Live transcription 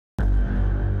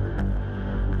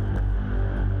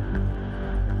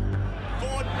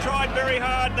very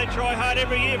hard. They try hard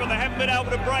every year, but they haven't been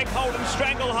able to break Holden's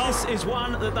stranglehold. This is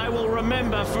one that they will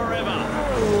remember forever.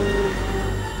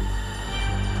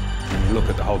 Look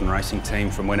at the Holden Racing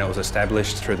team from when it was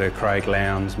established through the Craig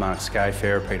Lowndes, Mark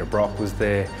Scaifer, Peter Brock was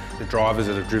there. The drivers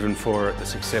that have driven for it, the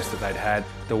success that they'd had.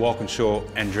 The Walkinshaw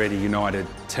Andretti United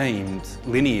team's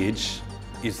lineage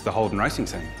is the Holden Racing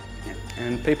team.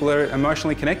 And people are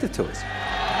emotionally connected to us.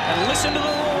 And listen to the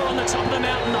roar on the top of the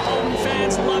mountain. The Holden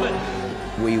fans love it.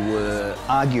 We were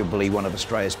arguably one of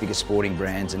Australia's biggest sporting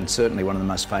brands and certainly one of the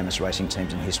most famous racing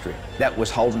teams in history. That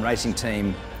was Holden Racing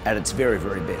team at its very,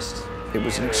 very best. It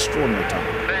was an extraordinary time.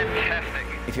 Fantastic.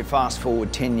 If you fast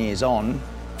forward 10 years on,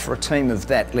 for a team of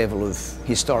that level of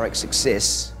historic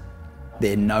success,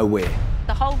 they're nowhere.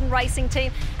 The Holden Racing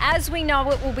team, as we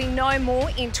know it, will be no more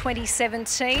in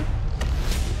 2017.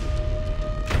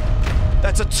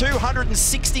 That's a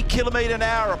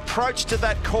 260km/h approach to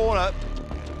that corner.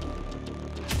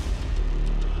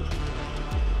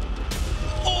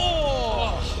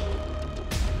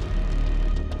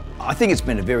 I think it's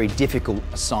been a very difficult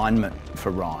assignment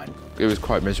for Ryan. It was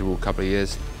quite miserable a couple of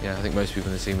years. Yeah, I think most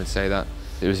people in the team would say that.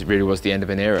 It really was the end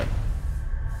of an era.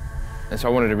 And so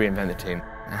I wanted to reinvent the team.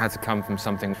 It had to come from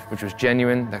something which was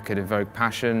genuine, that could evoke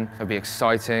passion, that would be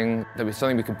exciting, that was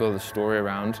something we could build a story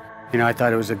around. You know, I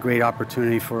thought it was a great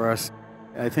opportunity for us.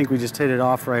 I think we just hit it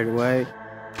off right away.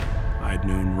 I'd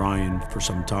known Ryan for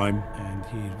some time and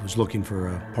he was looking for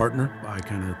a partner. I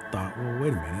kind of thought, well,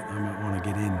 wait a minute, I might want to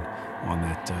get in on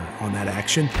that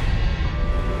action.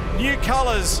 New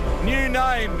colours, new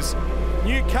names,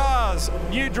 new cars,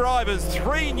 new drivers,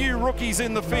 3 new rookies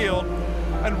in the field,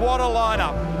 and what a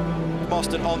lineup.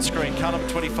 Mostert on screen, car number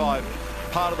 25,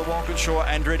 part of the Walkinshaw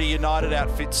Andretti United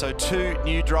outfit, so 2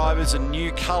 new drivers and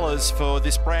new colours for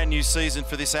this brand new season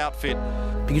for this outfit.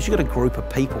 Because you've got a group of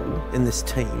people in this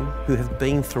team who have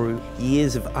been through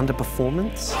years of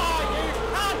underperformance,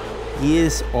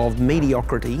 years of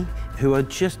mediocrity, who are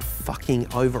just fucking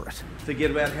over it.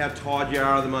 Forget about how tired you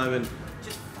are at the moment.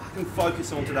 Just fucking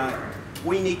focus on today.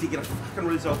 We need to get a fucking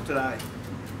result today.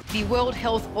 The World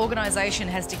Health Organization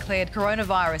has declared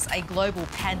coronavirus a global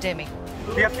pandemic.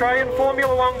 The Australian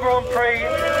Formula One Grand Prix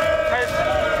has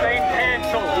been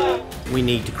cancelled. We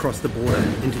need to cross the border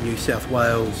into New South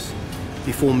Wales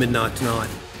before midnight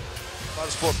tonight.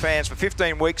 Motorsport fans for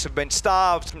 15 weeks have been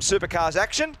starved from Supercars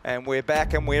action, and we're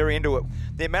back and we're into it.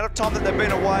 The amount of time that they've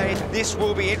been away, this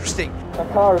will be interesting. The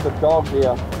car is a dog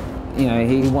here. You know,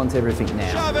 he wants everything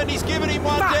now. Shoving, he's giving him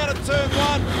one down at turn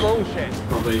 1. Bullshit.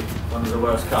 Probably one of the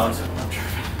worst cars.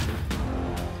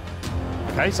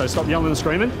 Okay, so stop yelling and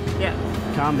screaming. Yeah.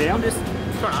 Calm down. Just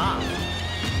turn off.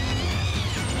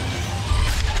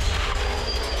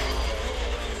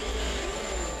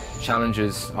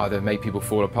 Challenges either make people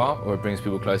fall apart or it brings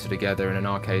people closer together, and in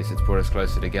our case, it's brought us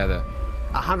closer together.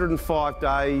 105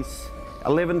 days,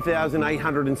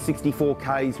 11,864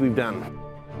 Ks we've done.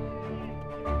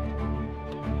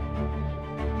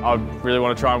 I really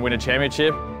want to try and win a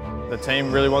championship. The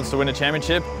team really wants to win a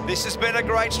championship. This has been a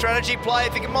great strategy play.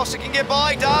 If Mostert can get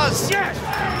by, he does. Yes!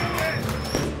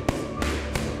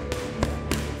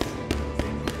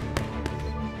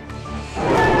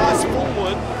 Nice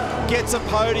forward, gets a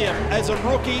podium as a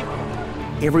rookie.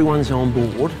 Everyone's on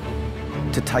board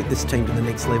to take this team to the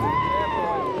next level.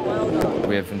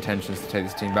 We have intentions to take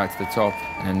this team back to the top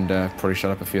and probably shut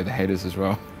up a few of the haters as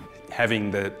well. Having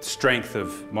the strength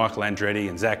of Michael Andretti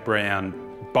and Zach Brown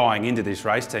buying into this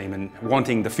race team and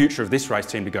wanting the future of this race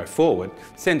team to go forward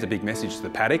sends a big message to the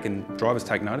paddock, and drivers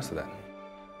take notice of that.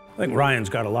 I think Ryan's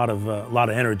got a lot of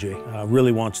energy,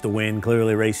 really wants to win.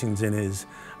 Clearly racing's in his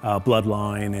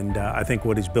bloodline, and I think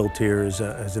what he's built here is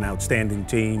an outstanding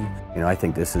team. You know, I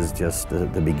think this is just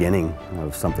the beginning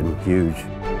of something huge.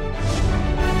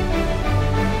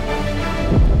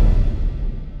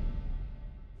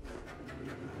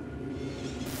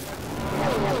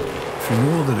 For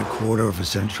more than a quarter of a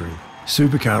century,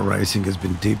 supercar racing has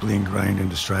been deeply ingrained in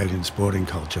Australian sporting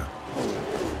culture.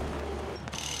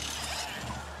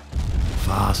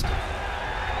 Fast,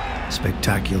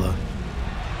 spectacular,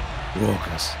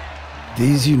 raucous.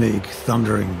 These unique,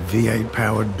 thundering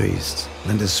V8-powered beasts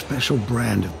lend a special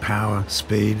brand of power,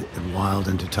 speed, and wild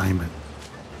entertainment.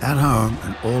 At home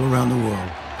and all around the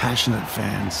world, passionate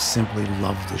fans simply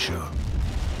love the show.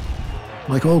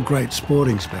 Like all great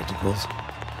sporting spectacles,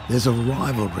 there's a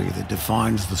rivalry that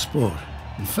defines the sport.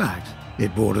 In fact,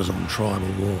 it borders on tribal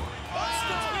war.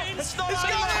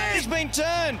 He's been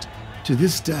turned! To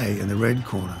this day, in the red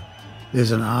corner,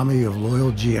 there's an army of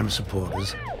loyal GM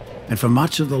supporters, and for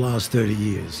much of the last 30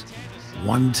 years,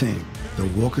 one team, the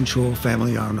Walkinshaw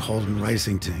family-owned Holden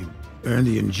Racing team, earned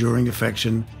the enduring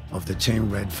affection of the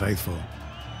Team Red faithful.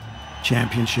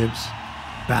 Championships,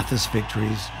 Bathurst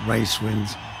victories, race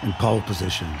wins, and pole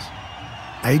positions.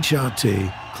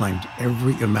 HRT claimed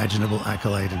every imaginable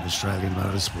accolade in Australian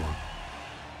motorsport.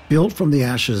 Built from the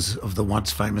ashes of the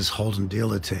once famous Holden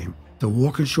dealer team, the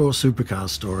Walkinshaw Supercars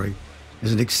story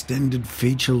is an extended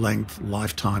feature-length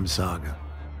lifetime saga.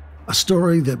 A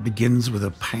story that begins with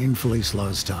a painfully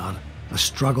slow start, a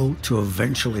struggle to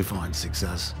eventually find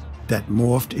success, that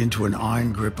morphed into an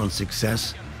iron grip on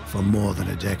success for more than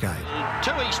a decade.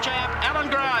 2 East champ, Alan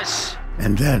Grice.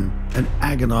 And then an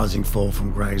agonising fall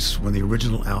from grace when the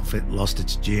original outfit lost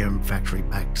its GM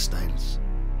factory-backed status.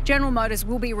 General Motors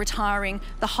will be retiring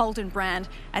the Holden brand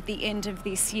at the end of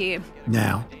this year.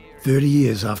 Now, 30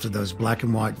 years after those black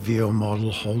and white VO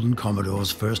model Holden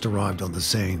Commodores first arrived on the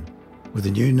scene, with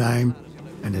a new name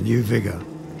and a new vigour,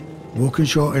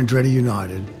 Walkinshaw Andretti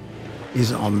United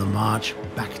is on the march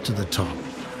back to the top.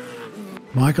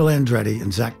 Michael Andretti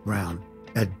and Zach Brown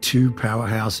add two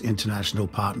powerhouse international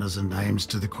partners and names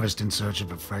to the quest in search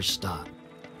of a fresh start,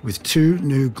 with two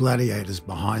new gladiators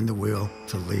behind the wheel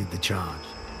to lead the charge.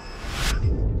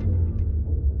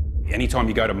 Anytime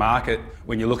you go to market,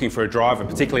 when you're looking for a driver,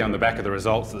 particularly on the back of the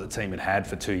results that the team had had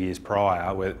for 2 years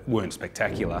prior, weren't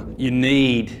spectacular, you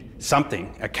need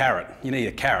something, a carrot. You need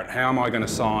a carrot. How am I going to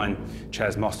sign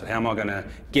Chaz Mostert? How am I going to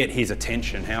get his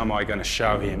attention? How am I going to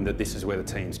show him that this is where the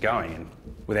team's going? And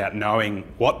without knowing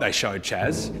what they showed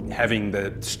Chaz, having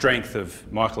the strength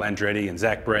of Michael Andretti and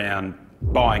Zach Brown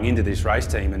buying into this race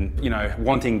team and, you know,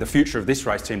 wanting the future of this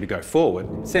race team to go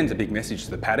forward, sends a big message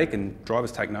to the paddock, and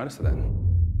drivers take notice of that.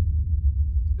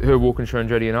 Who are Walkinshaw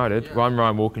Andretti United? Well, I'm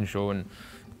Ryan Walkinshaw, and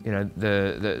you know,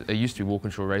 there used to be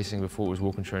Walkinshaw Racing before it was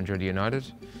Walkinshaw Andretti United.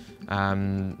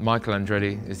 Michael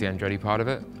Andretti is the Andretti part of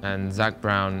it, and Zach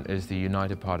Brown is the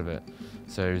United part of it.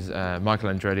 So Michael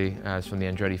Andretti is from the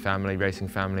Andretti family, racing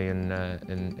family in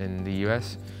the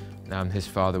US. His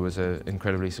father was an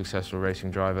incredibly successful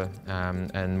racing driver,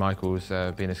 and Michael's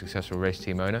been a successful race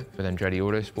team owner with Andretti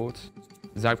Autosports.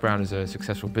 Zach Brown is a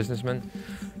successful businessman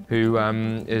who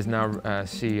is now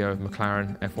CEO of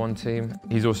McLaren F1 team.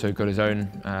 He's also got his own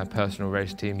personal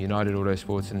race team, United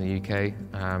Autosports in the UK,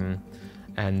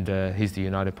 and he's the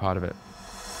United part of it.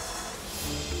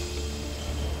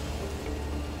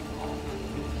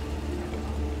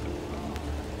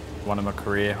 One of my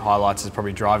career highlights is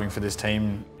probably driving for this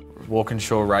team.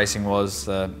 Walkinshaw Racing was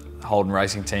the Holden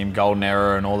Racing team, golden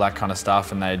era and all that kind of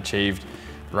stuff, and they achieved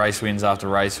race wins after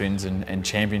race wins and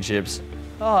championships.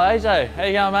 Oh, AJ, how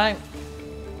you going, mate?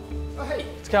 Oh, hey.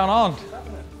 What's going on?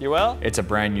 You well? It's a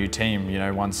brand new team, you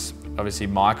know, once obviously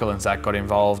Michael and Zach got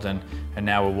involved and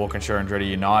now we're Walkinshaw Andretti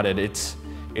United, it's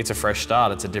a fresh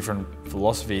start, it's a different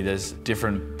philosophy, there's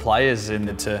different players in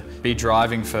it. To be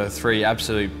driving for three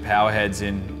absolute powerheads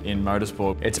in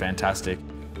motorsport, it's fantastic.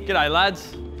 G'day,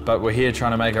 lads. But we're here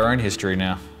trying to make our own history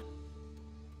now.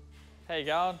 How you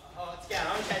going? Oh, it's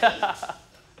going on,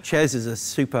 Chaz is a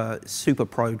super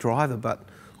pro driver, but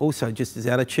also just his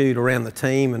attitude around the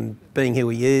team and being who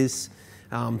he is,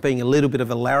 being a little bit of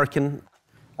a larrikin.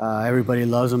 Everybody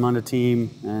loves him on the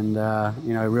team, and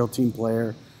you know, a real team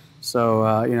player.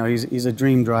 So you know, he's a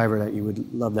dream driver that you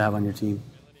would love to have on your team.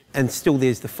 And still,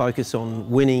 there's the focus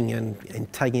on winning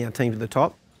and taking our team to the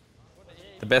top.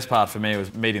 The best part for me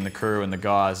was meeting the crew and the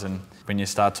guys, and when you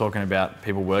start talking about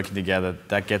people working together,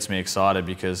 that gets me excited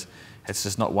because it's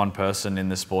just not one person in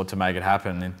the sport to make it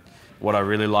happen. And what I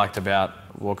really liked about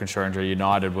Walkinshaw Andretti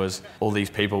United was all these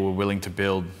people were willing to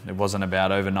build. It wasn't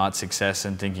about overnight success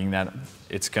and thinking that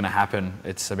it's going to happen.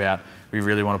 It's about we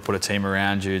really want to put a team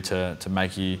around you to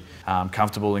make you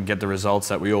comfortable and get the results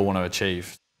that we all want to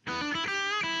achieve.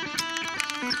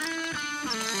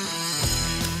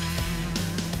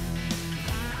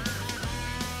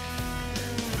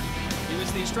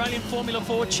 The Australian Formula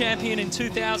 4 champion in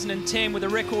 2010 with a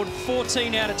record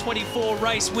 14 out of 24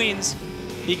 race wins.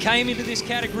 He came into this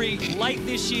category late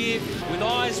this year with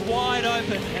eyes wide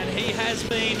open, and he has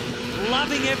been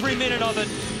loving every minute of it.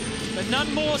 But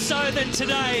none more so than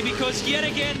today, because yet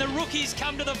again the rookies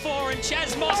come to the fore and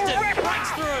Chaz Mostert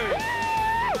breaks through.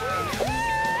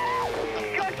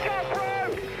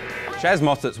 Chaz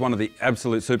Mostert's one of the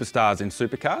absolute superstars in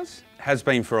supercars, has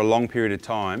been for a long period of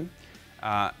time.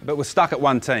 But was stuck at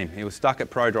one team. He was stuck at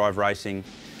Pro Drive Racing,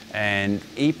 and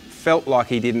he felt like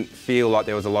he didn't feel like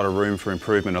there was a lot of room for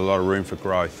improvement, a lot of room for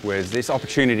growth. Whereas this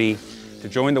opportunity to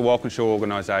join the Walkinshaw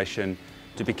organisation,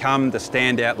 to become the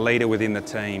standout leader within the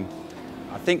team,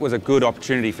 I think was a good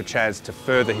opportunity for Chaz to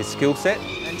further his skill set.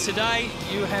 And today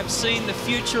you have seen the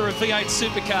future of V8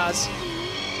 supercars.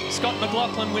 Scott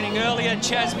McLaughlin winning earlier,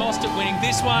 Chaz Mostert winning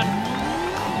this one.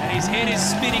 and his head is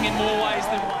spinning in more ways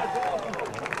than one.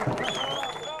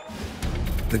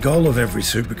 The goal of every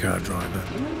supercar driver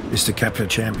is to capture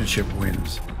championship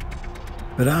wins.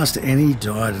 But ask any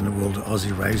dyed-in-the-wool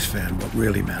Aussie race fan what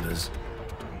really matters.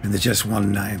 And there's just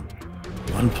one name,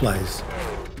 one place,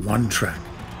 one track,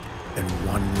 and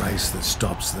one race that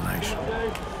stops the nation.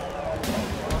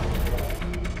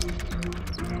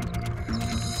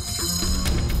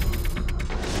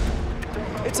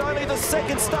 It's only the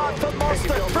second start for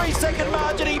Mostert. 3-second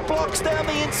margin, he blocks down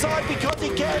the inside because he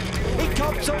can. He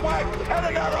cops a whack and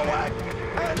another whack.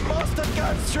 And Mostert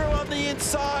goes through on the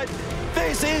inside.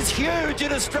 This is huge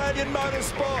in Australian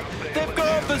motorsport. They've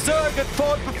gone berserk at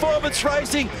Ford Performance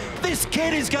Racing. This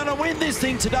kid is going to win this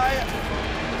thing today.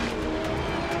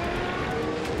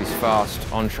 He's fast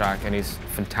on track and he's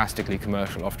fantastically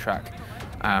commercial off track.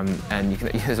 And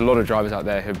there's a lot of drivers out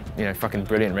there who, fucking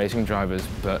brilliant racing drivers,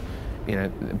 but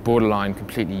borderline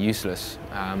completely useless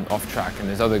off track. And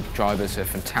there's other drivers who are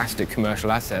fantastic commercial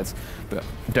assets, but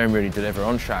don't really deliver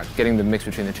on track. Getting the mix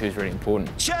between the two is really important.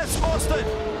 Chaz Mostert,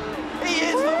 he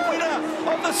is the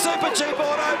winner of the Super Cheap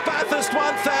Auto Bathurst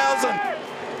 1000.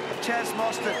 Chaz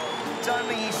Mostert, it's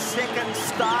only his second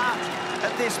start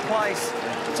at this place.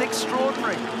 It's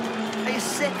extraordinary. His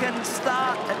second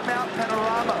start at Mount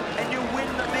Panorama, and you win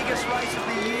the biggest race of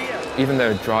the year. Even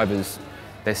though drivers,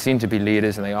 they seem to be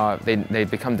leaders, and they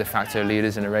become de facto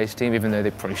leaders in a race team, even though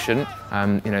they probably shouldn't.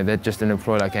 They're just an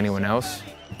employee like anyone else.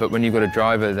 But when you've got a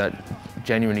driver that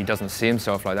genuinely doesn't see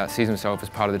himself like that, sees himself as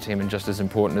part of the team and just as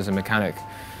important as a mechanic,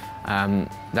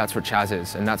 that's what Chaz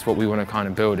is, and that's what we want to kind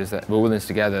of build, is that we're all in this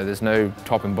together. There's no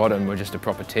top and bottom, we're just a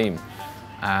proper team.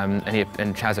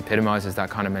 And Chaz epitomises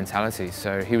that kind of mentality,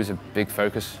 so he was a big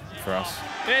focus for us.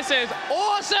 This is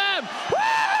awesome! Woo!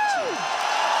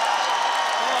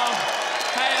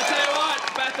 Hey, I'll tell you what,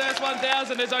 Bathurst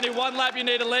 1000, there's only one lap you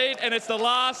need to lead, and it's the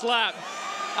last lap.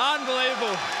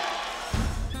 Unbelievable.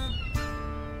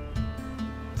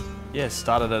 Yeah,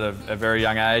 started at a very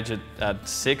young age, at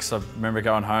 6. I remember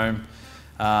going home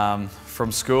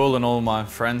from school, and all my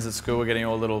friends at school were getting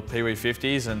all little Pee-wee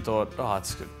 50s, and thought, oh,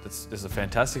 it's a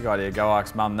fantastic idea. Go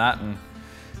ask Mum that, and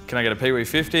can I get a Pee-wee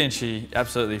 50? And she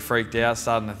absolutely freaked out,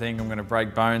 starting to think I'm going to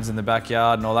break bones in the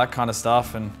backyard and all that kind of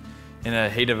stuff. And in a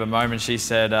heat of a moment, she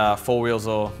said 4 wheels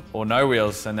or no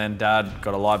wheels. And then Dad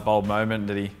got a light bulb moment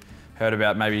that he heard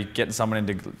about maybe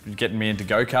getting me into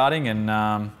go-karting,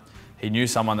 and he knew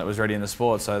someone that was ready in the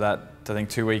sport. So that, I think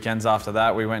 2 weekends after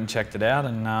that, we went and checked it out,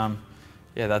 and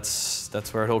yeah, that's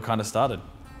where it all kind of started.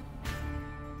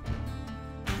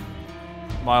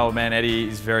 My old man Eddie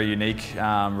is a very unique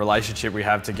relationship we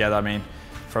have together. I mean,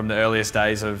 from the earliest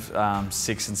days of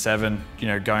 6 and 7,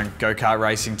 going go-kart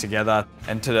racing together.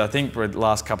 And to, I think, for the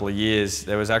last couple of years,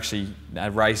 there was actually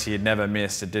a race he had never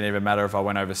missed. It didn't even matter if I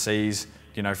went overseas,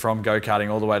 from go-karting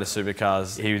all the way to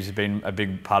supercars. He's been a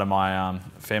big part of my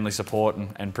family support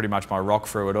and pretty much my rock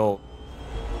through it all.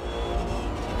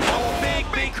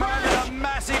 Big moment, a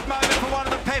massive moment for one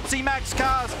of the Pepsi Max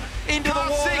cars. Into the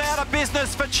wall, out of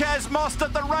business for Chaz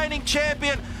Mostert, the reigning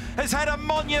champion, has had a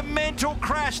monumental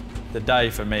crash. The day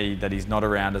for me that he's not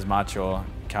around as much, or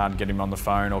can't get him on the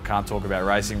phone, or can't talk about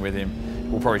racing with him,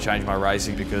 will probably change my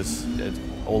racing, because it's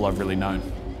all I've really known.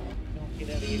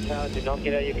 Get out of your car, do not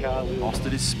get out of your car.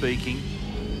 Mostert is speaking.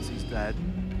 It's his dad.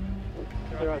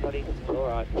 All right, buddy. All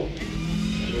right.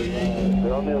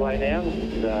 We're on their way now.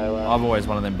 So, I'm always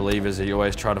one of them believers that you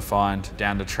always try to find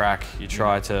down the track. You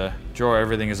try to draw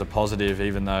everything as a positive,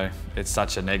 even though it's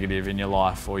such a negative in your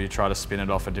life, or you try to spin it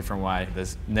off a different way.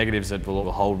 There's negatives that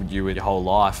will hold you with your whole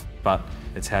life, but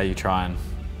it's how you try and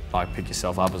pick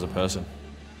yourself up as a person.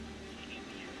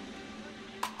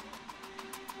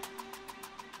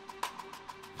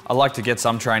 I like to get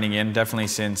some training in, definitely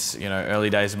since early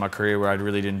days of my career where I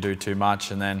really didn't do too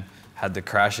much, and then had the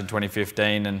crash in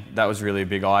 2015, and that was really a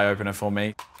big eye-opener for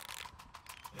me.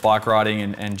 Bike riding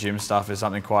and gym stuff is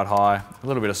something quite high. A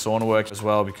little bit of sauna work as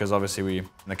well, because obviously we're in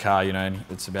the car, and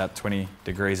it's about 20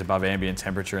 degrees above ambient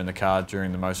temperature in the car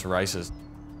during the most races.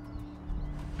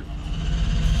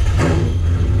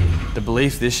 The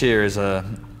belief this year is a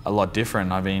lot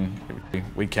different. I mean,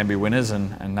 we can be winners,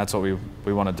 and that's what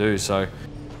we want to do. So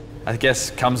I guess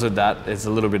comes with that, it's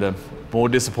a little bit of more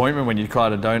disappointment when you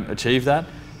kind of don't achieve that.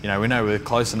 We know we're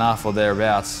close enough or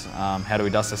thereabouts. How do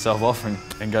we dust ourselves off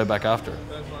and go back after it?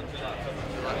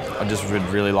 I just would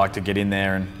really like to get in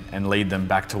there and lead them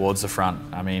back towards the front.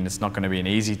 I mean, it's not going to be an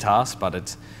easy task, but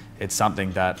it's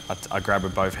something that I grab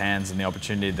with both hands, and the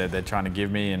opportunity that they're trying to give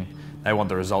me, and they want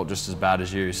the result just as bad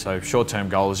as you. So short-term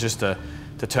goal is just to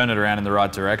turn it around in the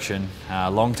right direction.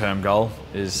 Long-term goal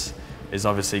is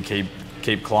obviously keep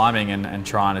keep climbing and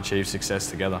try and achieve success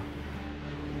together.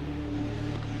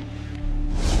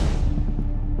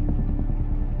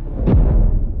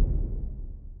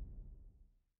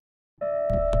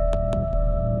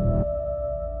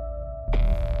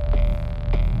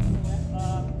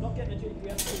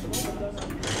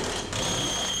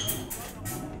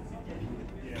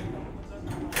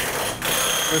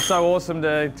 It was so awesome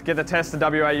to get to test the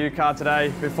WAU car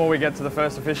today before we get to the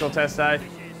first official test day.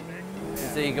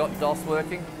 So you got DOS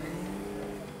working?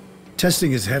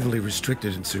 Testing is heavily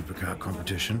restricted in supercar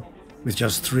competition, with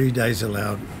just 3 days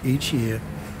allowed each year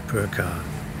per car,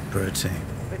 per team.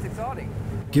 It's exciting.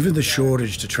 Given the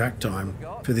shortage to track time,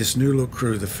 for this new look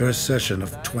crew, the first session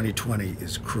of 2020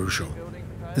 is crucial.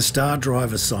 The star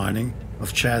driver signing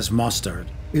of Chaz Mostert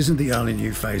isn't the only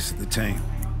new face of the team.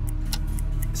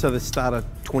 So the start of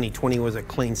 2020 was a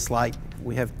clean slate.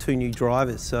 We have 2 new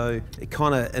drivers, so it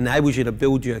kind of enables you to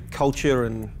build your culture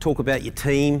and talk about your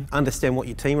team, understand what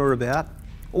your team are about.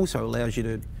 Also allows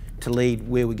you to lead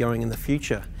where we're going in the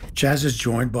future. Chaz is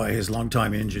joined by his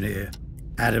longtime engineer,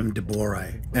 Adam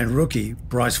DeBore, and rookie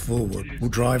Bryce Fullwood will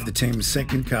drive the team's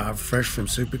second car fresh from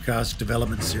Supercars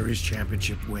Development Series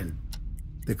Championship win.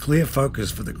 The clear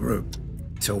focus for the group,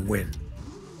 to win.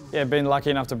 Yeah, been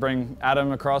lucky enough to bring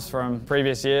Adam across from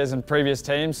previous years and previous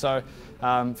teams, so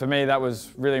for me that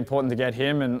was really important to get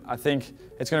him, and I think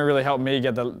it's going to really help me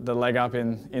get the leg up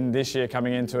in this year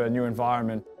coming into a new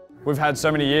environment. We've had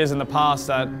so many years in the past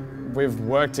that we've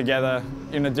worked together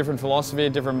in a different philosophy, a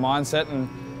different mindset,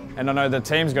 and I know the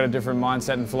team's got a different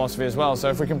mindset and philosophy as well, so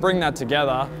if we can bring that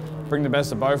together, bring the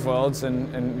best of both worlds,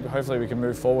 and hopefully we can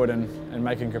move forward and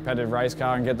make a competitive race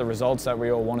car and get the results that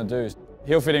we all want to do.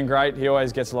 He'll fit in great. He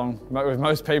always gets along with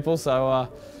most people, so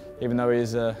even though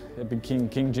he's a big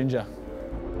King Ginger.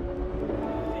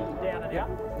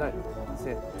 No, that's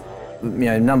it. You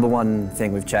know, number one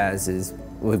thing with Chaz is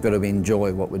we've got to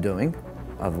enjoy what we're doing.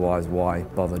 Otherwise, why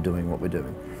bother doing what we're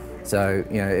doing? So,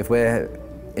 you know, if we're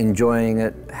enjoying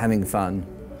it, having fun,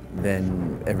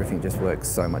 then everything just works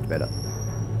so much better.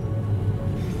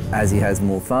 As he has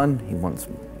more fun, he wants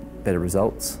better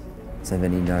results. So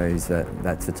then he knows that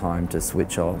that's the time to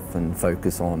switch off and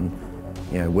focus on,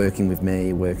 you know, working with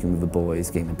me, working with the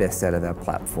boys, getting the best out of our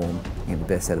platform, getting the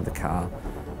best out of the car,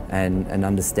 and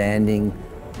understanding,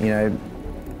 you know,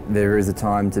 there is a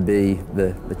time to be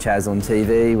the Chaz on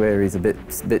TV where he's a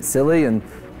bit silly and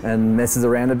messes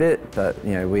around a bit, but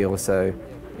you know, we also,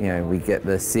 you know, we get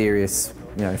the serious,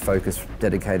 you know, focused,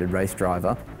 dedicated race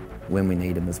driver when we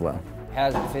need him as well.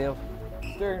 How does it feel?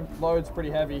 Steering load's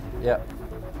pretty heavy. Yep.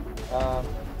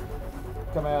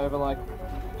 Come out over like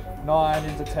 9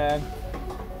 into 10.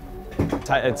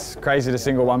 It's crazy to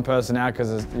single one person out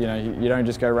because you know you don't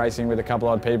just go racing with a couple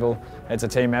odd people. It's a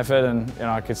team effort, and you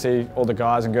know I could see all the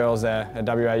guys and girls there at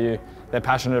WAU. They're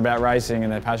passionate about racing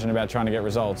and they're passionate about trying to get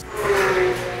results.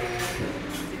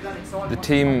 The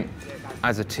team,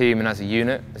 as a team and as a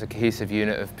unit, as a cohesive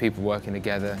unit of people working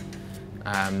together,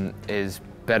 is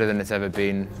better than it's ever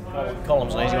been.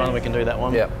 Column's an easy one, we can do that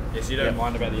one. Yep. Yes, you don't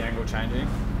mind about the angle changing?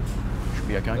 Should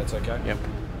be okay. That's okay? Yep.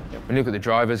 When you look at the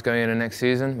drivers going into next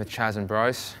season with Chaz and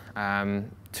Bryce,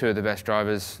 2 of the best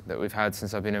drivers that we've had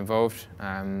since I've been involved.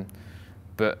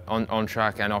 But on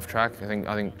track and off track, I think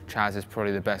Chaz is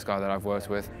probably the best guy that I've worked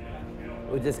with.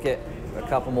 We'll just get a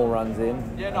couple more runs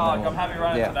in. Yeah, no, like I'm happy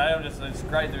running today. It's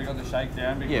great that we got the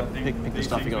shakedown because I think pick the these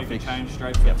stuff you things got we to can fix. change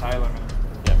straight for the tail limit.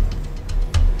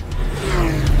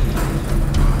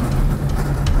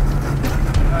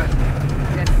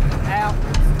 Yes, out,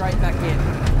 straight back in.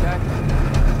 Okay.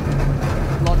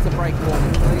 Lots of brake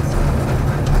warning, please.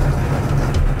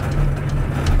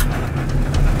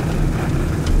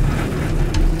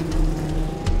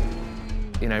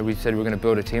 You know, we said we were going to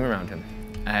build a team around him,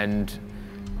 and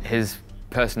his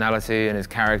personality and his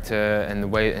character and the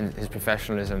way and his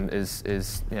professionalism is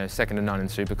you know, second to none in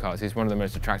supercars. He's one of the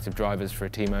most attractive drivers for a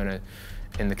team owner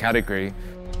in the category.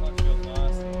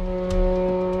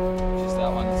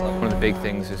 One of the big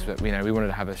things is that we wanted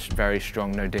to have a very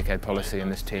strong no dickhead policy in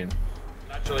this team.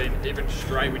 Naturally, even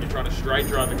straight, when you're trying to straight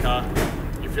drive the car,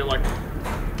 you feel like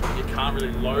you can't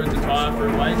really load the tyre for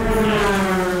a weight.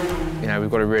 You know,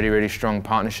 we've got a really, really strong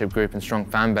partnership group and strong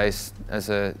fan base as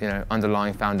a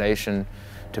underlying foundation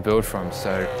to build from.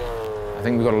 So I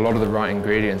think we've got a lot of the right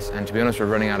ingredients, and to be honest, we're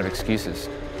running out of excuses.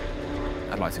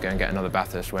 I'd like to go and get another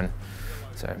Bathurst win.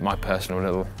 So my personal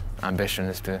little ambition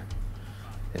is to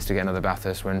get another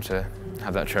Bathurst win, to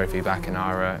have that trophy back in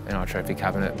our trophy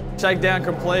cabinet. Shakedown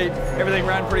complete. Everything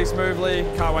ran pretty smoothly.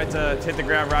 Can't wait to hit the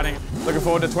ground running. Looking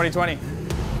forward to 2020.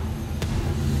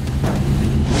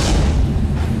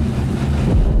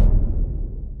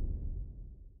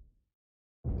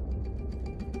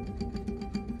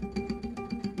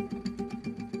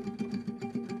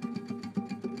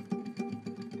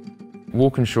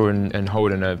 Walkinshaw and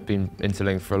Holden have been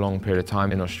interlinked for a long period of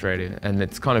time in Australia, and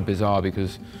it's kind of bizarre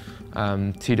because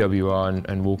TWR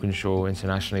and Walkinshaw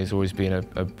internationally has always been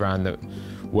a brand that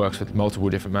works with multiple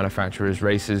different manufacturers,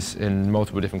 races in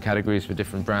multiple different categories for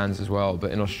different brands as well.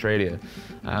 But in Australia,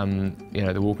 you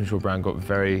know, the Walkinshaw brand got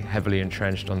very heavily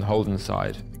entrenched on the Holden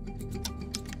side.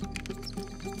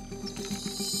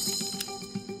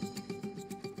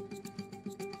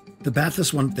 The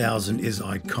Bathurst 1000 is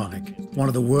iconic, one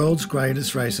of the world's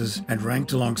greatest races and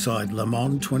ranked alongside Le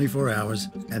Mans 24 Hours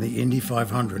and the Indy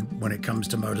 500 when it comes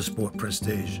to motorsport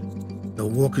prestige. The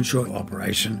Walkinshaw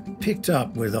operation picked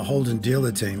up where the Holden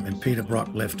dealer team and Peter Brock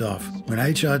left off when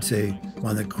HRT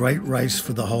won the great race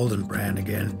for the Holden brand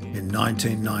again in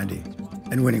 1990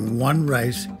 and winning one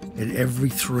race in every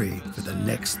 3 for the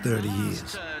next 30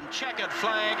 years. Checkered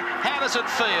flag, how does it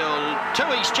feel? 2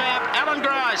 East champ, Alan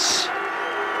Grice.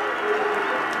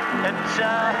 It's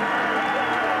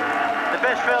the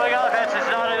best feeling I've had since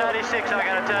 1986, I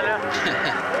gotta tell you.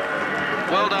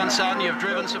 Well done, son, you've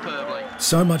driven superbly.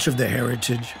 So much of the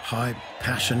heritage, hype,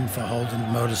 passion for Holden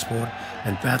motorsport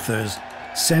and Bathurst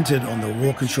centred on the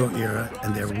Walkinshaw era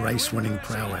and their race-winning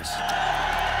prowess.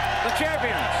 The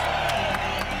champions.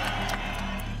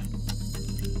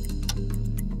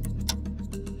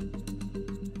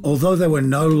 Although they were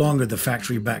no longer the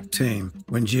factory-backed team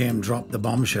when GM dropped the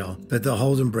bombshell that the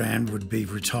Holden brand would be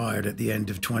retired at the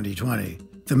end of 2020,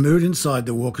 the mood inside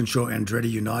the Walkinshaw Andretti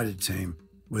United team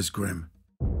was grim.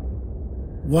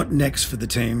 What next for the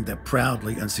team that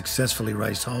proudly and successfully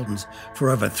raced Holdens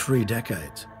for over 3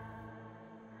 decades?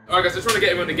 Alright guys, I just want to get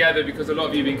everyone together because a lot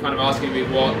of you have been kind of asking me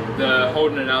what the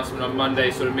Holden announcement on Monday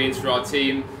sort of means for our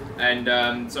team,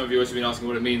 and some of you also have been asking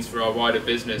what it means for our wider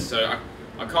business. So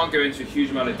I can't go into a huge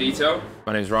amount of detail.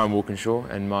 My name is Ryan Walkinshaw,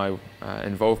 and my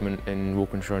involvement in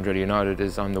Walkinshaw Andretti United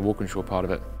is I'm the Walkinshaw part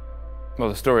of it. Well,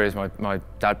 the story is my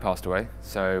dad passed away,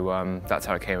 so that's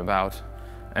how it came about.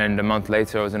 And a month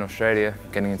later, I was in Australia,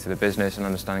 getting into the business and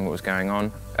understanding what was going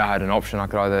on. I had an option. I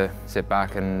could either sit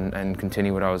back and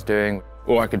continue what I was doing,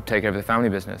 or I could take over the family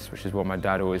business, which is what my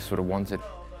dad always sort of wanted.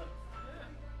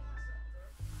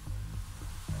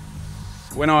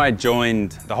 When I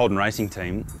joined the Holden Racing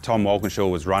team, Tom Walkinshaw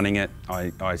was running it.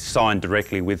 I signed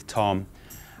directly with Tom,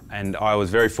 and I was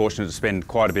very fortunate to spend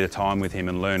quite a bit of time with him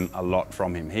and learn a lot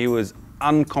from him. He was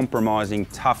uncompromising,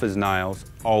 tough as nails,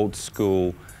 old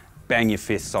school, bang your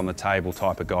fists on the table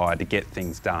type of guy to get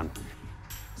things done.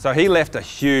 So he left a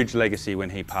huge legacy when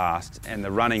he passed, and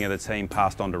the running of the team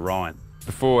passed on to Ryan.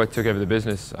 Before I took over the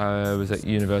business, I was at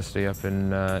university up in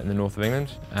the north of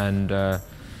England, and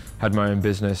had my own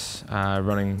business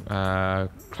running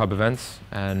club events,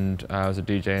 and I was a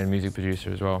DJ and music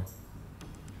producer as well.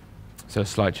 So a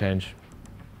slight change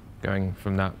going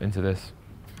from that into this.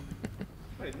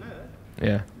 I didn't know that.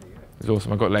 Yeah, it was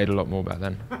awesome. I got laid a lot more back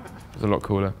then. It was a lot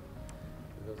cooler.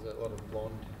 There was a lot of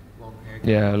blonde hair.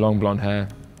 Yeah, long blonde hair,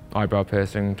 eyebrow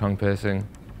piercing, tongue piercing.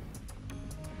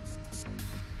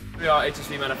 We are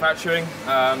HSV Manufacturing.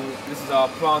 This is our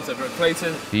plant over at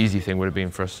Clayton. The easy thing would have been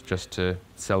for us just to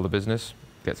sell the business,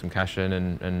 get some cash in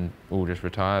and all just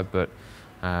retire, but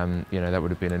you know, that would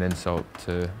have been an insult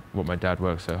to what my dad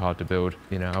worked so hard to build.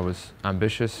 You know, I was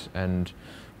ambitious and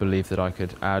believed that I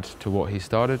could add to what he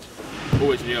started.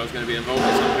 Always knew I was going to be involved in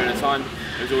some period of time.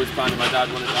 It was always planned that my dad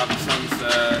wanted to have his sons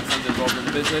involved in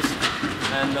the business,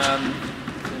 and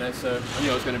you know, so I knew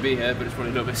I was going to be here, but it's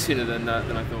probably a little bit sooner than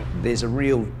I thought. There's a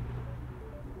real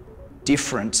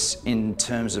difference in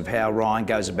terms of how Ryan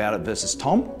goes about it versus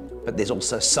Tom, but there's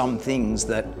also some things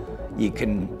that you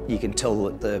can tell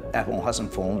that the apple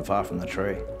hasn't fallen far from the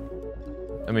tree.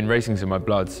 I mean, racing's in my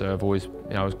blood, so I've always,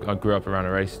 you know, I grew up around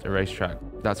a racetrack.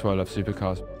 That's why I love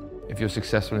supercars. If you're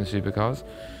successful in supercars,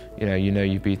 you know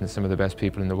you've beaten some of the best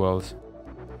people in the world.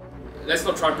 Let's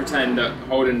not try and pretend that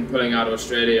Holden pulling out of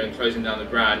Australia and closing down the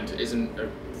brand isn't a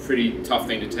pretty tough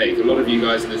thing to take. A lot of you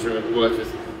guys in this room have worked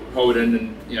with Holden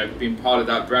and, you know, been part of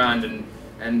that brand and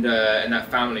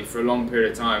that family for a long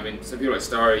period of time. I mean, some people like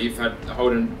Starry, you've had a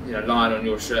Holden, you know, line on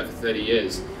your shirt for 30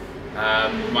 years.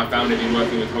 My family have been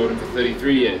working with Holden for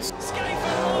 33 years.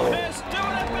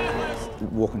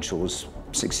 Walkinshaw's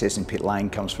success in pit lane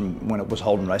comes from when it was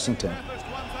Holden Racing team.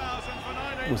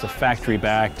 It was a factory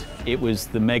backed. It was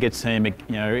the mega team. You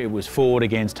know, it was Ford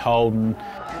against Holden.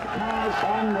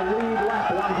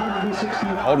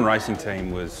 Holden Racing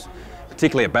team was,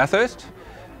 particularly at Bathurst,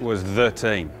 was the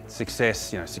team.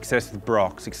 Success, you know, success with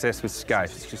Brock, success with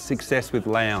Scaife, success with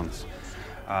Lowndes.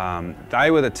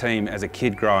 They were the team as a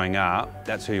kid growing up.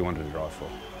 That's who you wanted to drive for.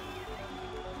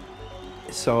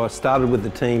 So I started with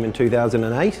the team in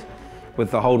 2008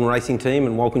 with the Holden Racing team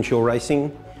and Walkinshaw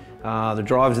Racing. The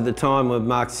drivers at the time were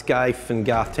Mark Scaife and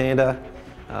Garth Tander.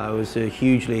 It was a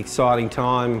hugely exciting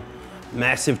time,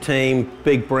 massive team,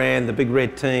 big brand, the Big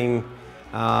Red team,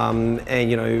 and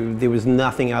you know, there was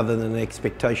nothing other than the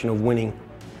expectation of winning.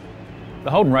 The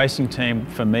Holden Racing team,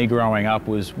 for me growing up,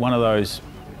 was one of those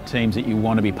teams that you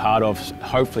want to be part of,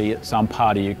 hopefully at some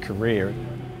part of your career.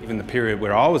 Even the period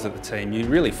where I was at the team, you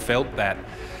really felt that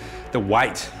the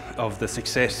weight of the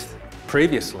success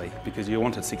previously, because you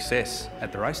wanted success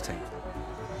at the race team.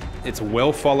 It's a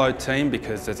well-followed team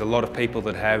because there's a lot of people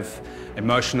that have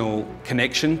emotional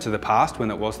connection to the past when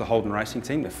it was the Holden Racing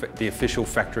team, the official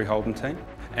factory Holden team,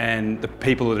 and the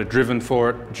people that are driven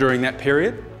for it during that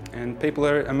period, and people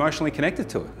are emotionally connected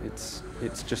to it.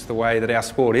 It's just the way that our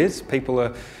sport is. People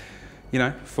are, you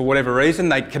know, for whatever reason,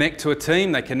 they connect to a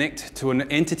team, they connect to an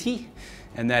entity,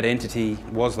 and that entity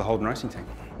was the Holden Racing team.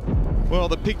 Well,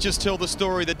 the pictures tell the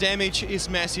story. The damage is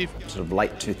massive. Sort of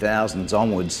late 2000s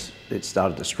onwards, it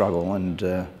started to struggle, and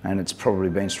it's probably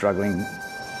been struggling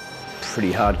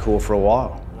pretty hardcore for a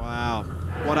while. Wow,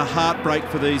 what a heartbreak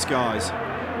for these guys.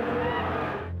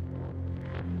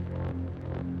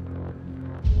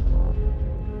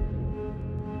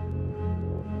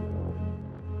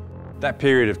 That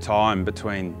period of time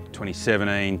between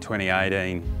 2017,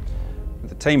 2018,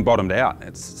 the team bottomed out.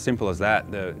 It's simple as that.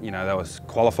 You know, they was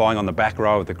qualifying on the back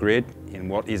row of the grid in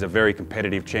what is a very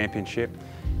competitive championship,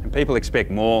 and people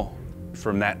expect more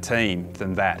from that team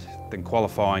than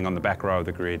qualifying on the back row of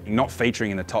the grid, not featuring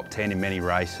in the top 10 in many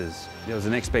races. There was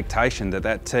an expectation that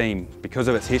that team, because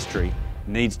of its history,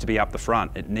 needs to be up the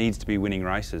front. It needs to be winning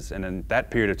races, and in that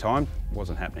period of time,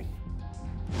 wasn't happening.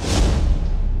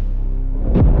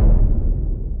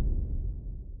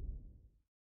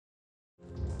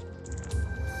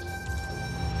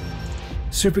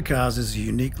 Supercars is a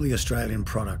uniquely Australian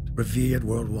product, revered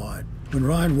worldwide. When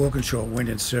Ryan Walkinshaw went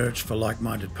in search for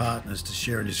like-minded partners to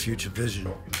share in his future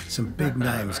vision, some big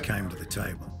names came to the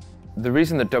table. The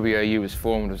reason that WAU was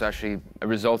formed was actually a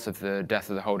result of the death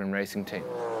of the Holden Racing team.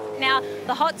 Now,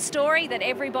 the hot story that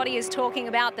everybody is talking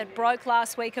about that broke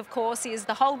last week, of course, is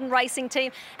the Holden Racing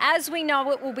team. As we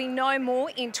know, it will be no more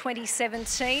in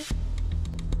 2017.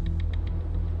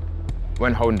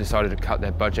 When Holden decided to cut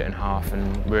their budget in half,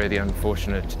 and we're the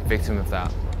unfortunate victim of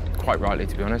that, quite rightly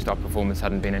to be honest, our performance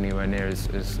hadn't been anywhere near as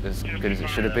good as it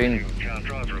should have been.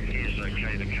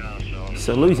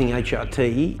 So losing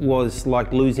HRT was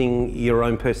like losing your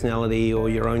own personality or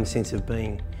your own sense of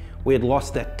being. We had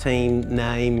lost that team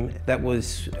name. That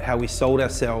was how we sold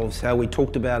ourselves, how we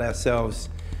talked about ourselves.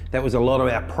 That was a lot of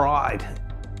our pride.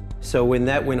 So when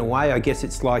that went away, I guess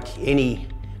it's like any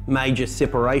major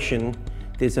separation.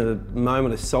 There's a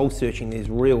moment of soul searching, there's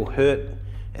real hurt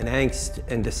and angst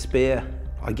and despair.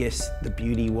 I guess the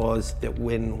beauty was that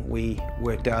when we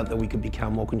worked out that we could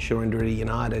become Walkinshaw Andretti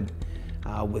United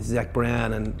with Zach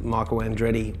Brown and Michael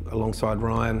Andretti alongside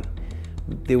Ryan,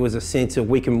 there was a sense of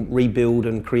we can rebuild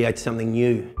and create something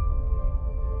new.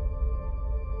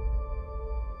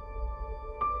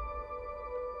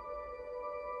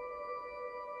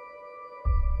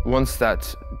 Once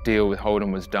that deal with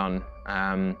Holden was done,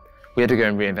 we had to go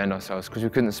and reinvent ourselves because we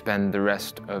couldn't spend the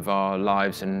rest of our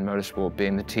lives in motorsport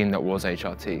being the team that was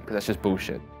HRT, because that's just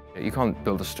bullshit. You can't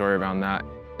build a story around that.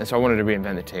 And so I wanted to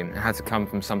reinvent the team. It had to come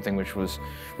from something which was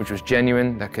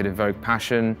genuine, that could evoke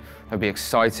passion, that would be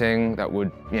exciting, that would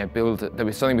that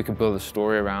was something we could build a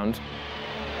story around.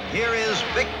 Here is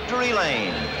Victory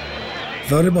Lane.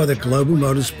 Voted by the global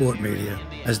motorsport media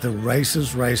as the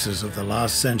races of the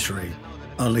last century,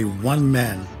 only one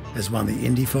man has won the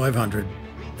Indy 500,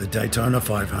 the Daytona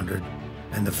 500,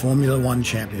 and the Formula One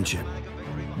Championship,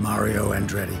 Mario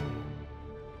Andretti.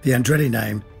 The Andretti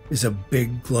name is a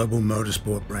big global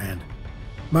motorsport brand.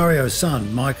 Mario's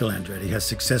son, Michael Andretti, has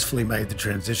successfully made the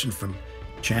transition from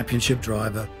championship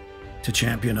driver to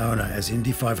champion owner as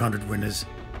Indy 500 winners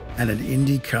and an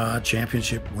IndyCar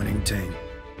championship winning team.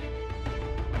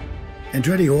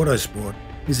 Andretti Autosport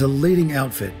is a leading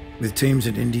outfit with teams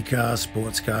in IndyCar,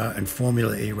 sports car, and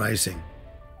Formula E racing.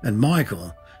 And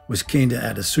Michael was keen to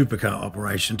add a supercar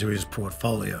operation to his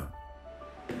portfolio.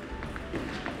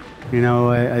 You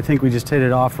know, I think we just hit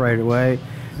it off right away.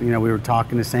 You know, we were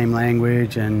talking the same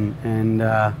language, and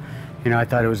you know, I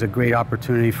thought it was a great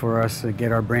opportunity for us to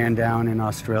get our brand down in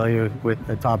Australia with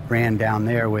the top brand down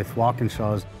there with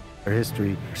Walkinshaw's. Their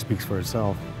history speaks for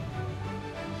itself.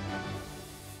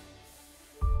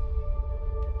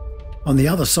 On the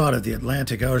other side of the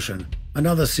Atlantic Ocean,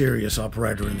 another serious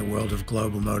operator in the world of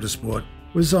global motorsport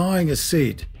was eyeing a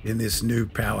seat in this new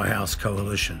powerhouse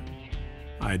coalition.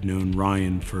 I'd known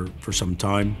Ryan for some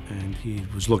time, and he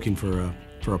was looking for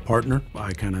for a partner.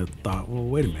 I kind of thought, well,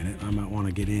 wait a minute, I might want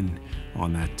to get in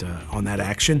on that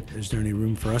action. Is there any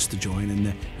room for us to join?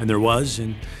 And there was,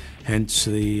 and hence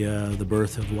the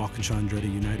birth of Walkinshaw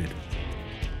Andretti United.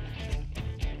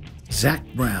 Zach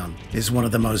Brown is one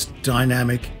of the most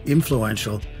dynamic,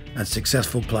 influential and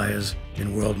successful players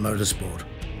in world motorsport.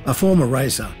 A former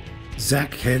racer,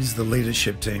 Zach heads the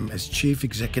leadership team as Chief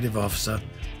Executive Officer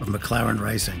of McLaren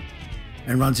Racing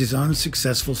and runs his own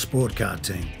successful sport car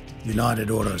team, United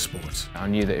Autosports. I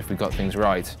knew that if we got things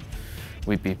right,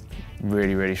 we'd be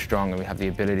really, really strong and we have the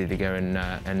ability to go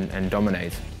and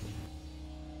dominate.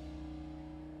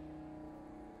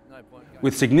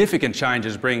 With significant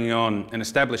changes, bringing on an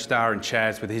established star in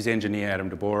Chaz with his engineer Adam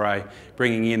De Bore,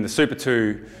 bringing in the Super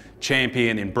 2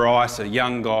 champion in Bryce, a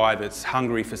young guy that's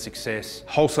hungry for success,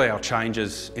 wholesale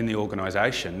changes in the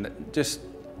organisation, just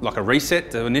like a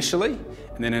reset initially,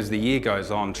 and then as the year goes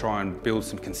on, try and build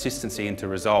some consistency into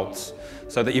results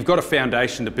so that you've got a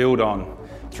foundation to build on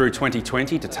through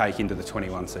 2020 to take into the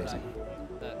 21 season.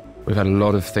 We've had a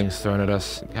lot of things thrown at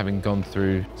us, having gone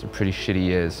through some pretty shitty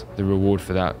years. The reward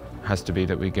for that has to be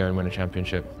that we go and win a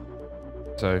championship.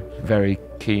 So very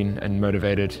keen and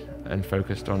motivated and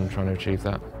focused on trying to achieve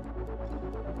that.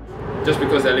 Just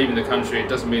because they're leaving the country, it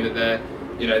doesn't mean that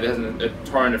there's a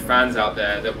torrent of fans out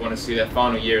there that want to see their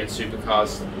final year in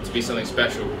Supercars to be something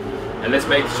special. And let's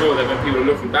make sure that when people are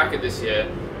looking back at this year,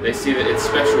 they see that it's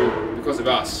special because of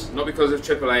us, not because of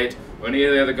Triple Eight or any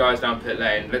of the other guys down pit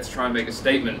lane. Let's try and make a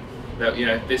statement that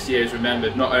this year is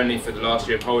remembered not only for the last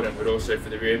year of Holden, but also for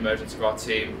the re-emergence of our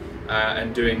team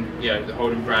and doing the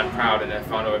Holden brand proud in their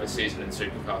final ever season in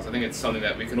Supercars. I think it's something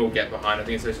that we can all get behind. I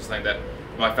think it's also something that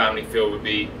my family feel would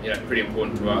be pretty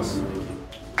important to us.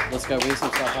 Let's go win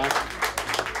some stuff, huh?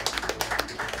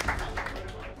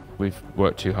 We've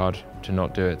worked too hard to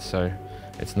not do it, so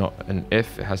it's not an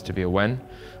if, it has to be a when,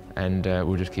 and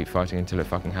we'll just keep fighting until it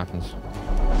fucking happens.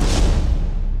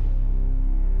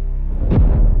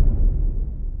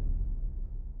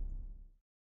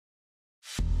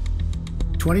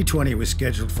 "2020 was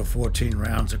scheduled for 14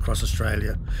 rounds across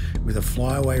Australia with a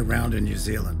flyaway round in New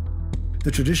Zealand.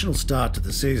 The traditional start to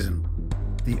the season,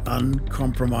 the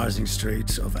uncompromising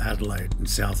streets of Adelaide in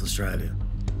South Australia.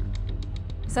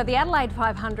 So the Adelaide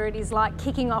 500 is like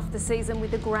kicking off the season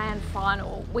with the grand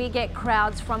final. We get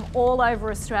crowds from all over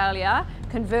Australia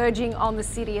converging on the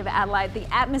city of Adelaide. The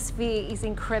atmosphere is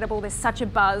incredible. There's such a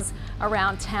buzz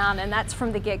around town, and that's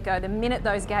from the get-go. The minute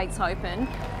those gates open,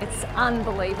 it's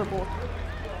unbelievable.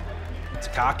 It's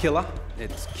a car killer.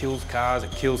 It kills cars,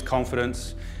 it kills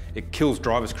confidence, it kills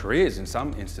drivers' careers in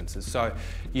some instances. So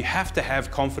you have to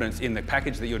have confidence in the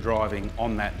package that you're driving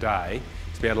on that day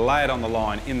to be able to lay it on the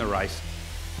line in the race.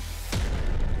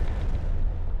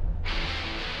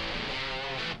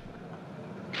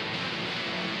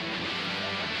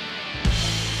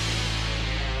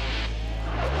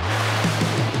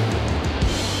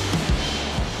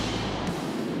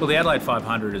 Well, the Adelaide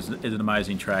 500 is an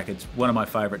amazing track. It's one of my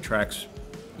favourite tracks.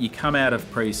 You come out of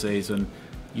pre-season,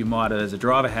 you might, as a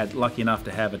driver, had lucky enough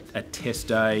to have a test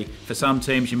day. For some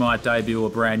teams, you might debut a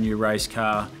brand new race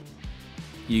car.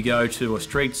 You go to a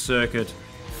street circuit,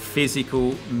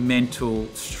 physical, mental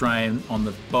strain on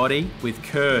the body with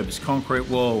curbs, concrete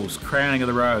walls, crowning of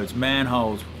the roads,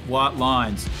 manholes, white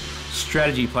lines.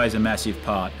 Strategy plays a massive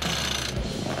part.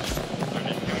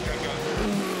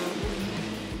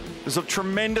 There's a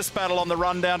tremendous battle on the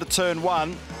run down to turn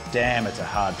one. Damn, it's a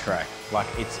hard track. Like,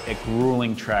 it's a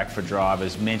grueling track for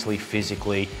drivers, mentally,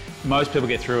 physically. Most people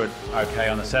get through it okay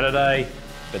on a Saturday,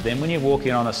 but then when you walk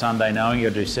in on a Sunday knowing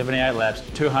you'll do 78 laps,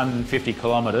 250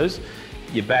 kilometres,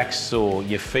 your back's sore,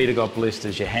 your feet have got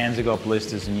blisters, your hands have got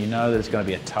blisters, and you know that it's going to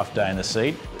be a tough day in the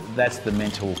seat. That's the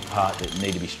mental part that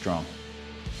need to be strong.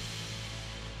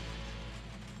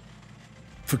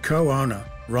 For co-owner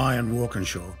Ryan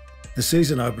Walkinshaw, the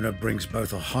season opener brings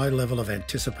both a high level of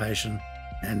anticipation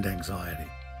and anxiety.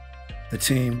 The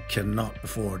team cannot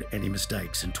afford any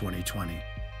mistakes in 2020.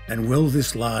 And will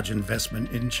this large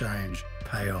investment in change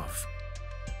pay off?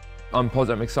 I'm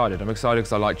positive, I'm excited. I'm excited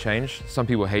because I like change. Some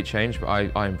people hate change, but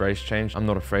I embrace change. I'm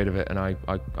not afraid of it, and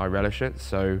I relish it.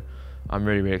 So I'm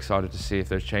really, really excited to see if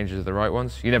those changes are the right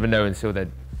ones. You never know until they're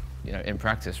in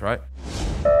practice, right?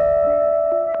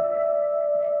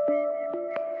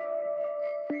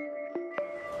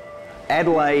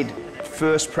 Adelaide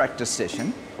first practice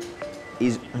session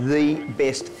is the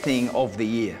best thing of the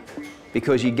year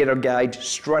because you get a gauge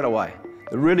straight away.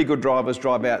 The really good drivers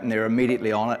drive out and they're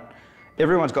immediately on it.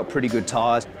 Everyone's got pretty good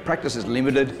tyres. Practice is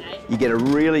limited. You get a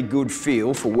really good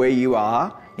feel for where you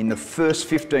are in the first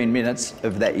 15 minutes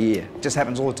of that year. It just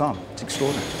happens all the time. It's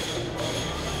extraordinary.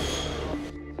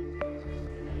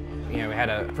 You know, we had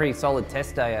a pretty solid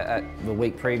test day at the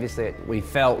week previously. We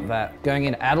felt that going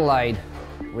into Adelaide,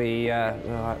 we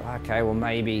were like, okay, well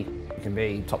maybe we can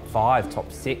be top 5, top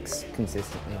 6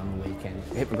 consistently on the weekend.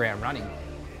 Hit the ground running.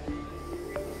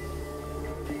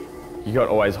 You got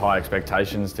always high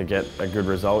expectations to get a good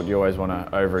result. You always want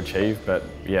to overachieve, but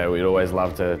yeah, we'd always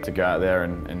love to go out there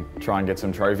and try and get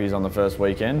some trophies on the first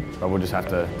weekend. But we'll just have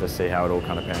to see how it all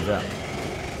kind of pans out.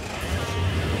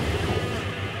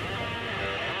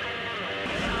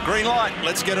 Green light,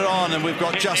 let's get it on, and we've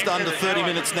got just under 30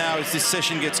 minutes now as this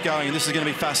session gets going, and this is going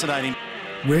to be fascinating.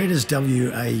 Where does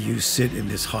WAU sit in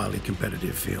this highly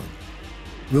competitive field?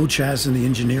 Will Chaz and the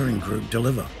engineering group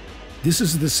deliver? This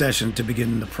is the session to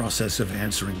begin the process of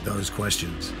answering those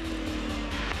questions.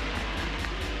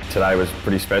 Today was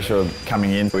pretty special coming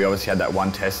in. We obviously had that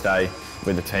one test day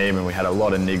with the team and we had a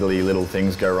lot of niggly little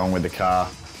things go wrong with the car.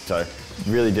 So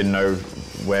really didn't know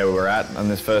where we were at on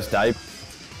this first day.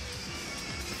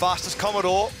 Fastest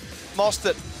Commodore,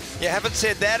 Mostert. You haven't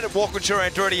said that at Walkinshaw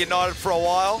Andretti United for a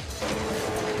while.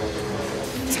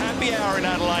 It's happy hour in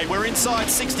Adelaide. We're inside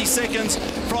 60 seconds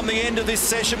from the end of this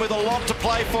session with a lot to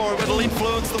play for. It'll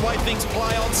influence the way things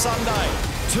play on Sunday.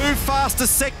 2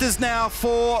 fastest sectors now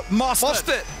for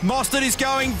Mostert. Mostert is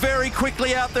going very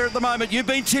quickly out there at the moment. You've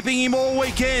been tipping him all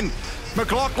weekend.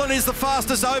 McLaughlin is the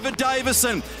fastest over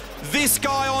Davison. This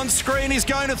guy on screen is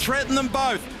going to threaten them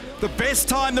both. The best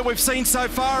time that we've seen so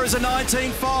far is a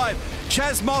 19.5.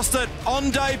 Chaz Mostert on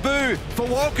debut for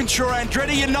Walkinshaw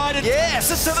Andretti United.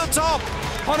 Yes! It's to the top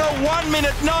on a 1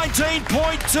 minute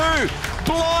 19.2.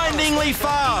 Blindingly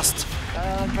fast.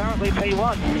 Currently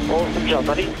P1. Awesome job,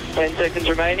 buddy. 10 seconds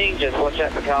remaining. Just watch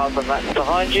out for cars and laps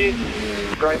behind you.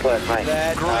 Great work, mate.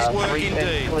 Great work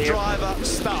indeed. Driver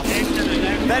stuff.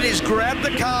 That is grab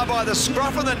the car by the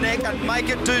scruff of the neck and make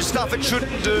it do stuff it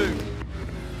shouldn't do.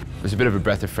 It was a bit of a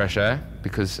breath of fresh air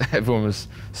because everyone was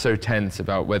so tense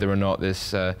about whether or not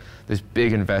this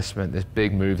big investment, this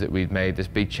big move that we'd made, this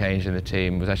big change in the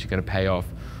team was actually going to pay off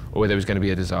or whether it was going to be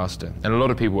a disaster. And a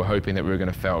lot of people were hoping that we were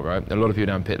going to fail, right? A lot of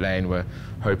people down pit lane were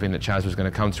hoping that Chaz was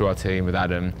going to come to our team with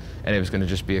Adam and it was going to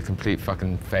just be a complete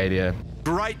fucking failure.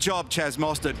 Great job, Chaz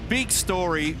Mostert. Big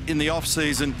story in the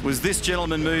off-season was this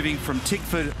gentleman moving from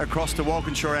Tickford across to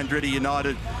Walkinshaw Andretti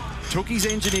United, took his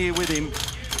engineer with him,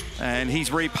 and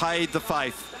he's repaid the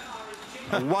faith.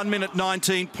 A 1 minute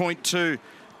 19.2.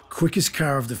 Quickest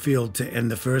car of the field to end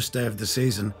the first day of the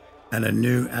season and a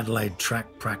new Adelaide track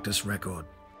practice record.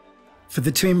 For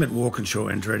the team at Walkinshaw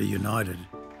Andretti United,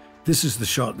 this is the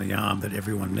shot in the arm that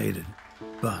everyone needed.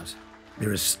 But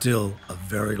there is still a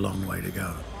very long way to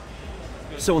go.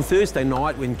 So on Thursday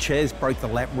night, when Chaz broke the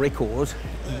lap record,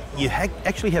 you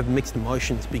actually have mixed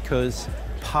emotions because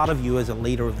part of you as a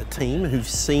leader of the team who's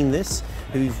seen this,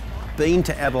 who's been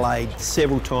to Adelaide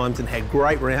several times and had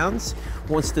great rounds,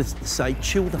 wants to say,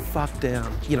 chill the fuck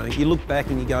down. You know, you look back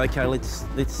and you go, okay, let's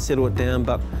settle it down,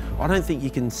 but I don't think you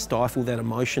can stifle that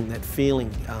emotion, that feeling,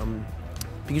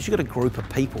 because you've got a group of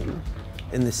people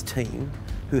in this team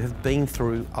who have been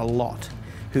through a lot,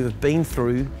 who have been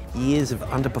through years of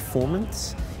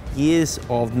underperformance, years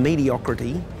of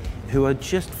mediocrity, who are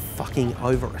just fucking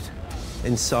over it.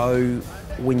 And so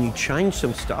when you change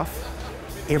some stuff,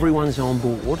 everyone's on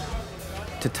board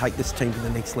to take this team to the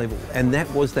next level. And that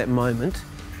was that moment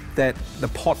that the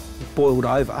pot boiled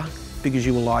over because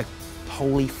you were like,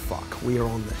 holy fuck, we are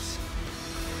on this.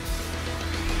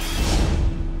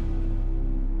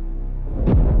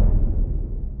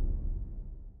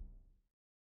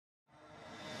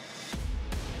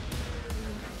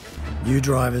 New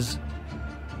drivers,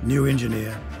 new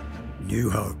engineer, new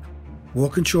hope.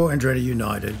 Walkinshaw Andretti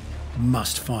United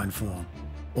must find form.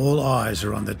 All eyes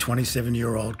are on the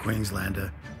 27-year-old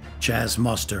Queenslander, Chaz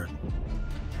Mostert.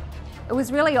 It was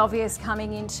really obvious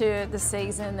coming into the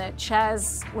season that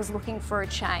Chaz was looking for a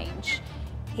change.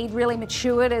 He'd really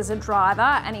matured as a driver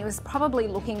and he was probably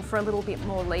looking for a little bit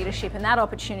more leadership, and that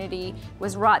opportunity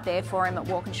was right there for him at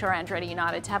Walkinshaw Andretti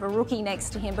United to have a rookie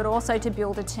next to him, but also to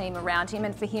build a team around him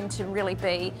and for him to really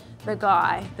be the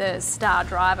guy, the star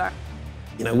driver.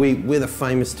 You know, we're the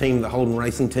famous team, the Holden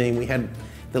Racing team. We had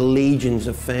the legions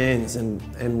of fans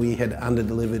and we had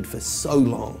under-delivered for so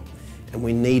long, and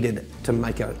we needed to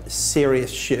make a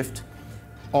serious shift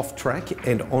off track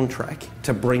and on track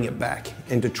to bring it back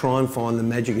and to try and find the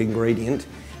magic ingredient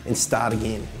and start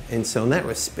again. And so in that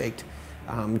respect,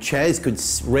 Chaz could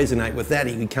resonate with that.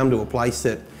 He could come to a place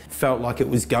that felt like it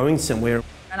was going somewhere.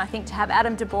 And I think to have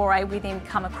Adam de Borre with him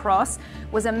come across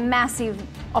was a massive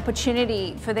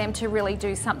opportunity for them to really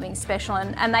do something special,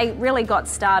 and they really got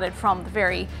started from the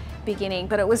very beginning.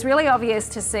 But it was really obvious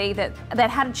to see that they'd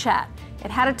had a chat. It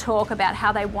had a talk about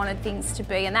how they wanted things to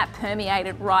be, and that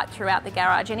permeated right throughout the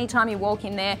garage. Anytime you walk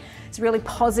in there, it's really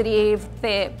positive.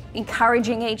 They're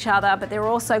encouraging each other, but they're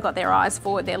also got their eyes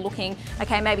forward. They're looking,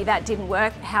 okay, maybe that didn't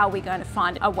work. How are we going to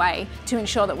find a way to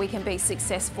ensure that we can be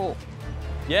successful?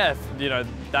 Yeah, you know,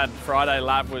 that Friday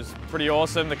lap was pretty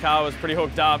awesome. The car was pretty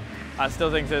hooked up. I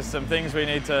still think there's some things we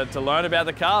need to learn about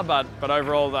the car, but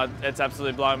overall, it's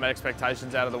absolutely blowing my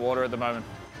expectations out of the water at the moment.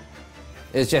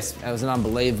 It was an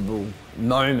unbelievable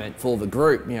moment for the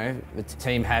group. You know, the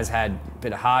team has had a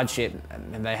bit of hardship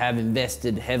and they have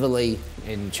invested heavily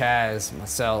in Chaz,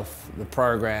 myself, the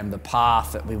program, the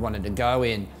path that we wanted to go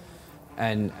in.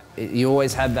 And you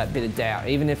always have that bit of doubt.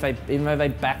 Even though they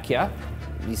back you,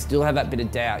 you still have that bit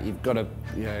of doubt. You've got to,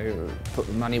 you know, put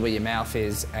the money where your mouth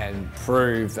is and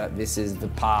prove that this is the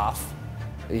path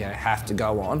you have to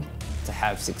go on to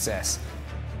have success.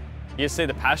 You see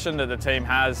the passion that the team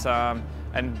has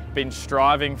and been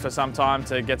striving for some time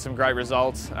to get some great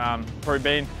results. Probably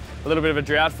been a little bit of a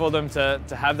drought for them to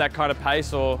have that kind of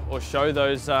pace or show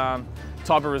those type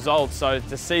of results. So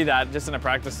to see that just in a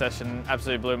practice session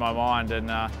absolutely blew my mind,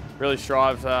 and really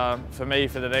strive for me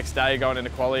for the next day going into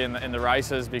quali in the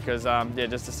races, because yeah,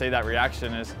 just to see that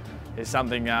reaction is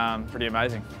something pretty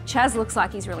amazing. Chaz looks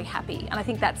like he's really happy, and I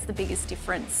think that's the biggest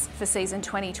difference for season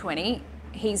 2020.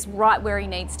 He's right where he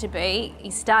needs to be.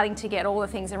 He's starting to get all the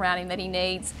things around him that he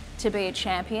needs to be a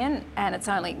champion, and it's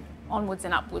only onwards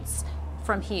and upwards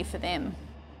from here for them.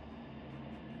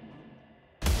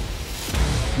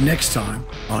 Next time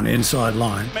on Inside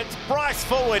Line. It's Bryce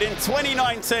Forward in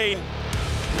 2019,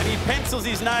 and he pencils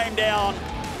his name down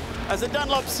as a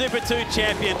Dunlop Super 2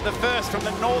 champion, the first from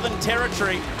the Northern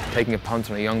Territory. Taking a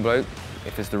punt on a young bloke,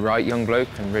 if it's the right young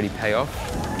bloke, can really pay off.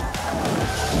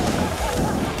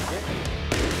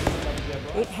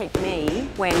 It hit me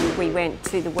when we went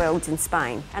to the Worlds in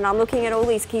Spain, and I'm looking at all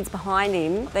these kids behind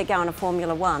him. They're going to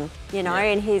Formula One, you know,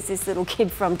 and here's this little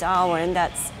kid from Darwin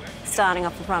that's starting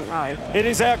off the front row. It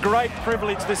is our great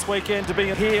privilege this weekend to be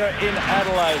here in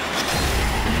Adelaide.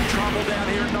 Trouble down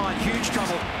here at 9, huge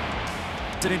trouble.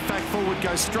 And in fact, Forward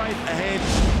goes straight ahead.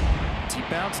 He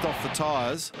bounced off the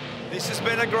tyres. This has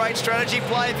been a great strategy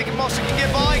play. If Mostert can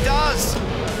get by, he does.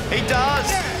 He does.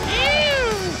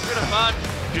 Bit of fun.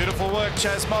 Beautiful work,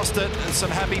 Chaz Mostert, and some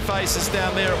happy faces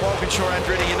down there at Walkinshaw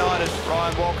Andretti United.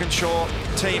 Ryan Walkinshaw,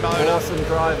 team owner. Awesome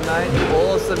drive, mate.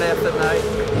 Awesome effort, mate.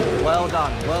 Well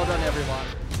done, everyone.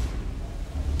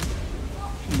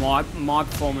 My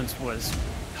performance was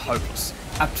hopeless,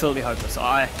 absolutely hopeless.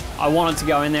 I wanted to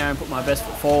go in there and put my best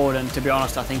foot forward, and to be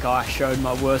honest, I think I showed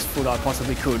my worst foot I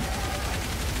possibly could.